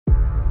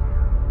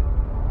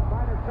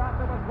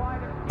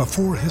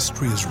Before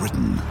history is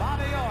written,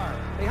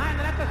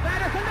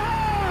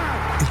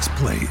 it's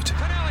played.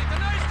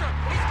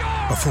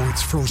 Before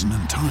it's frozen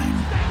in time,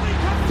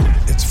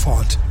 it's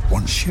fought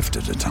one shift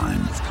at a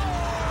time.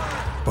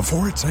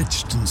 Before it's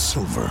etched in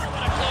silver,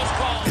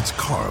 it's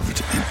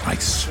carved in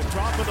ice.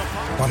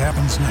 What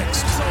happens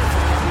next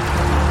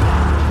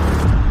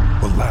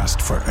will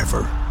last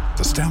forever.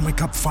 The Stanley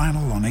Cup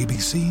Final on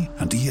ABC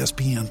and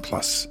ESPN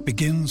Plus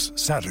begins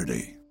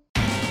Saturday.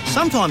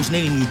 Sometimes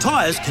needing new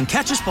tyres can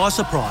catch us by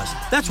surprise.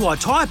 That's why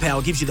Tyre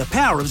Power gives you the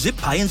power of Zip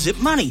Pay and Zip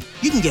Money.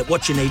 You can get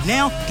what you need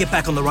now, get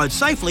back on the road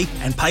safely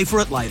and pay for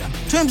it later.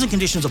 Terms and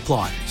conditions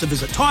apply. So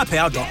visit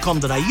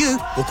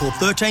tyrepower.com.au or call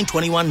 13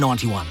 21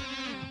 91.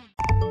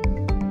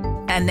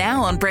 And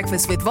now on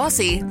Breakfast with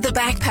Vossi, The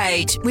Back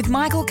Page with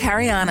Michael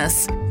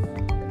Carianis.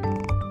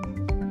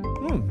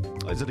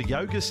 Is it a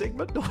yoga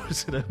segment or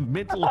is it a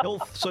mental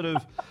health sort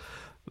of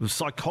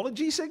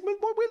psychology segment?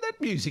 Where'd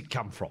that music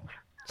come from?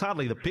 It's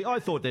hardly I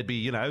thought there'd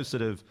be,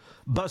 sort of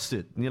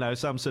busted,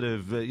 some sort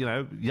of,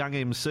 young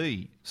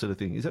MC sort of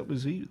thing.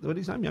 Was he, what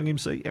his name? Young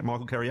MC? Yeah,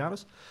 Michael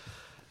Carianis.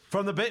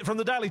 From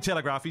the Daily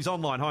Telegraph. He's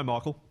online. Hi,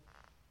 Michael.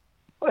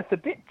 Well, it's a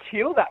bit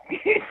chill, that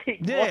music.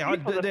 Yeah, I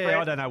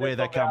don't know where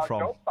that come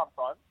from.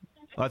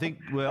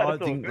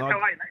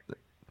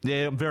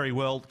 I'm very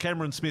well.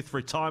 Cameron Smith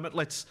retirement.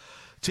 Let's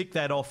tick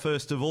that off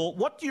first of all.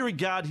 What do you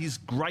regard his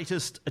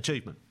greatest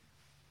achievement?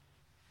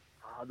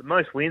 The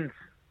most wins.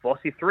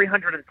 Vossi,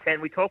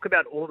 310. We talk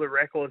about all the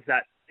records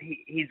that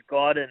he's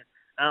got and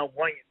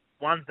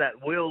ones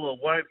that will or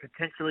won't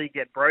potentially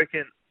get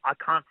broken. I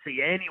can't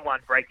see anyone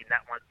breaking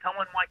that one.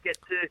 Someone might get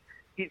to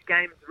his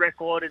game's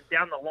record and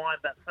down the line,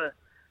 but for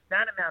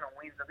that amount of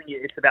wins, I think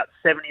it's about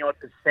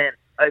 70-odd%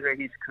 over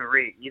his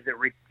career is a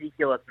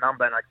ridiculous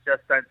number, and I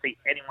just don't see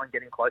anyone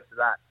getting close to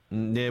that.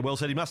 Yeah, well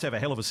said. He must have a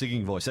hell of a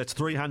singing voice. That's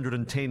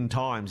 310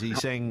 times he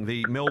sang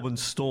the Melbourne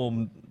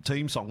Storm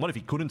team song. What if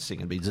he couldn't sing?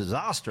 It'd be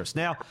disastrous.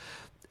 Now,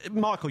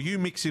 Michael, you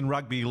mix in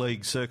rugby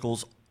league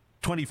circles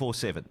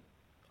 24/7.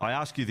 I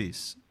ask you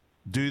this.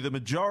 Do the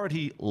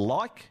majority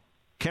like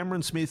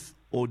Cameron Smith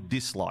or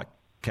dislike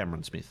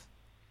Cameron Smith?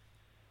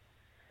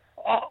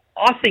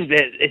 I think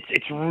that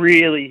it's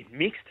really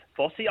mixed,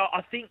 Vossi.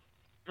 I think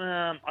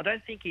I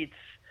don't think it's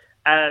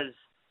as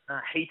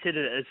heated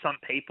as some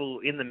people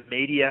in the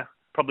media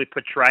probably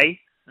portray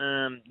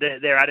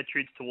their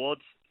attitudes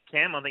towards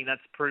Cam. I think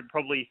that's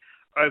probably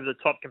over the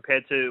top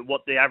compared to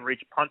what the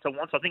average punter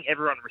wants. I think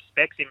everyone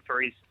respects him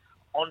for his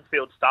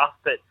on-field stuff,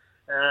 but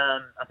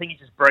I think he's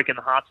just broken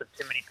the hearts of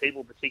too many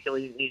people,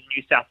 particularly in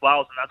New South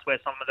Wales, and that's where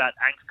some of that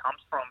angst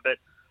comes from. But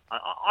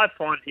I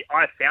found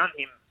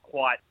him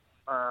quite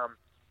a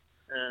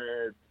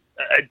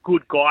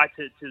good guy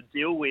to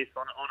deal with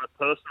on a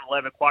personal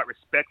level, quite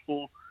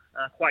respectful,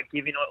 quite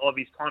giving of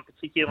his time,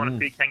 particularly on a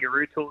few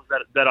kangaroo tours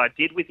that I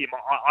did with him.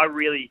 I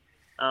really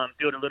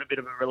built a little bit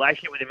of a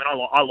relationship with him, and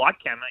I like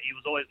Cam. He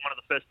was always one of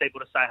the first people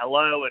to say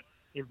hello and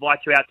invite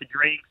you out to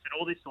drinks and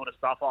all this sort of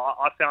stuff.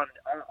 I found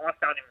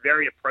him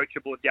very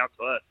approachable and down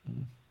to earth.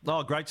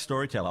 Oh, great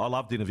storyteller. I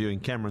loved interviewing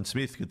Cameron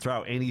Smith. Could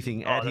throw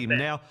anything at him.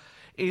 Now,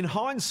 in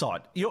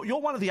hindsight,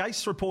 you're one of the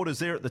ace reporters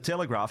there at the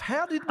Telegraph.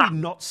 How did we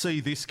not see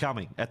this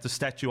coming at the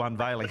statue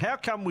unveiling? How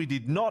come we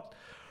did not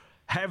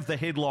have the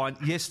headline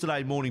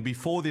yesterday morning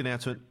before the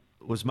announcement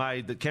was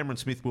made that Cameron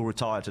Smith will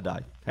retire today?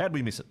 How did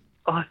we miss it?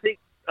 I think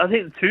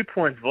 2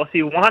 points,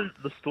 Vossi. One,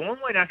 the Storm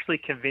weren't actually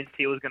convinced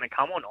he was going to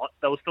come or not.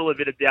 There was still a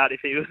bit of doubt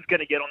if he was going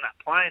to get on that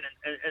plane.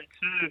 And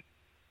two,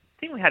 I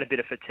think we had a bit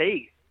of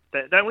fatigue,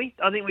 don't we?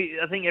 I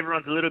think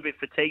everyone's a little bit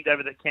fatigued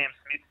over the Cam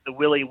Smith, the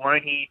will he,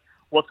 won't he,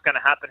 what's going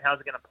to happen, how's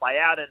it going to play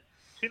out. And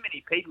too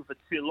many people for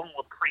too long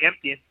were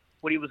preempting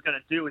what he was going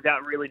to do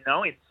without really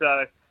knowing.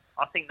 So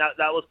I think that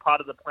was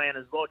part of the plan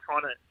as well,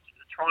 trying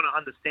to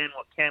understand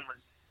what Cam was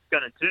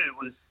going to do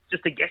was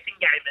just a guessing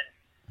game. And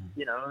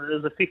it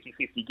was a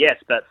 50-50 guess,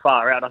 but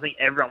far out. I think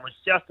everyone was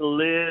just a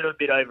little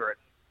bit over it.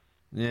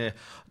 Yeah.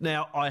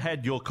 Now, I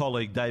had your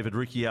colleague David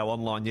Riccio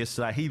online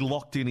yesterday. He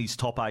locked in his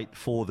top 8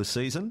 for the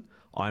season.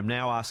 I'm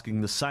now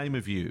asking the same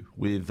of you.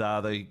 With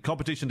the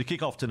competition to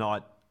kick off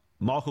tonight,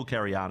 Michael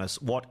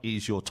Carianis, what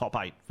is your top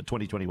 8 for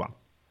 2021?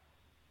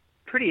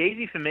 Pretty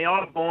easy for me.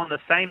 I've gone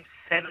the same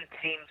 7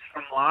 teams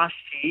from last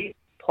year,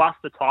 plus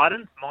the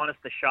Titans, minus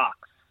the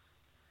Sharks.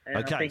 And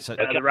okay, I think so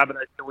the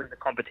Rabbitohs to win the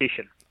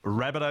competition.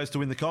 Rabbitohs to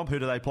win the comp. Who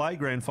do they play?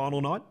 Grand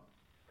final night?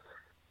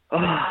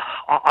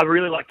 I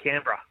really like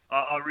Canberra.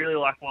 I really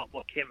like what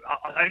Canberra...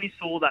 I only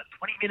saw that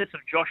 20 minutes of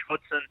Josh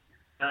Hodgson.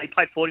 He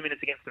played 40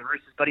 minutes against the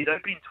Roosters, but his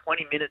opening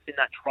 20 minutes in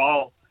that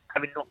trial,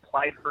 having not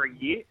played for a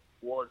year,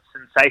 was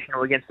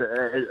sensational against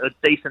a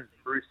decent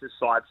Roosters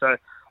side. So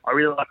I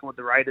really like what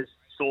the Raiders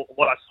saw,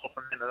 what I saw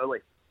from them early.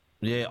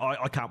 Yeah,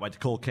 I can't wait to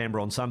call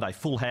Canberra on Sunday.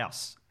 Full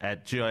house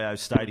at GIO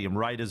Stadium.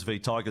 Raiders v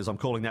Tigers. I'm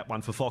calling that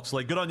one for Fox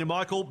League. Good on you,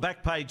 Michael.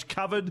 Back page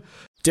covered.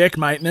 Deck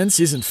maintenance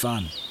isn't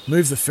fun.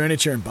 Move the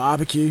furniture and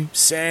barbecue,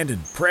 sand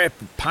and prep,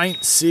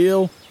 paint,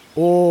 seal,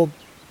 or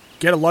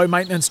get a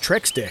low-maintenance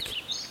Trex deck.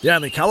 The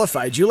only colour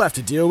fade you'll have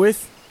to deal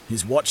with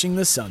is watching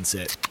the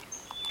sunset.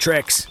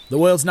 Trex, the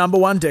world's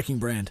 #1 decking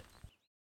brand.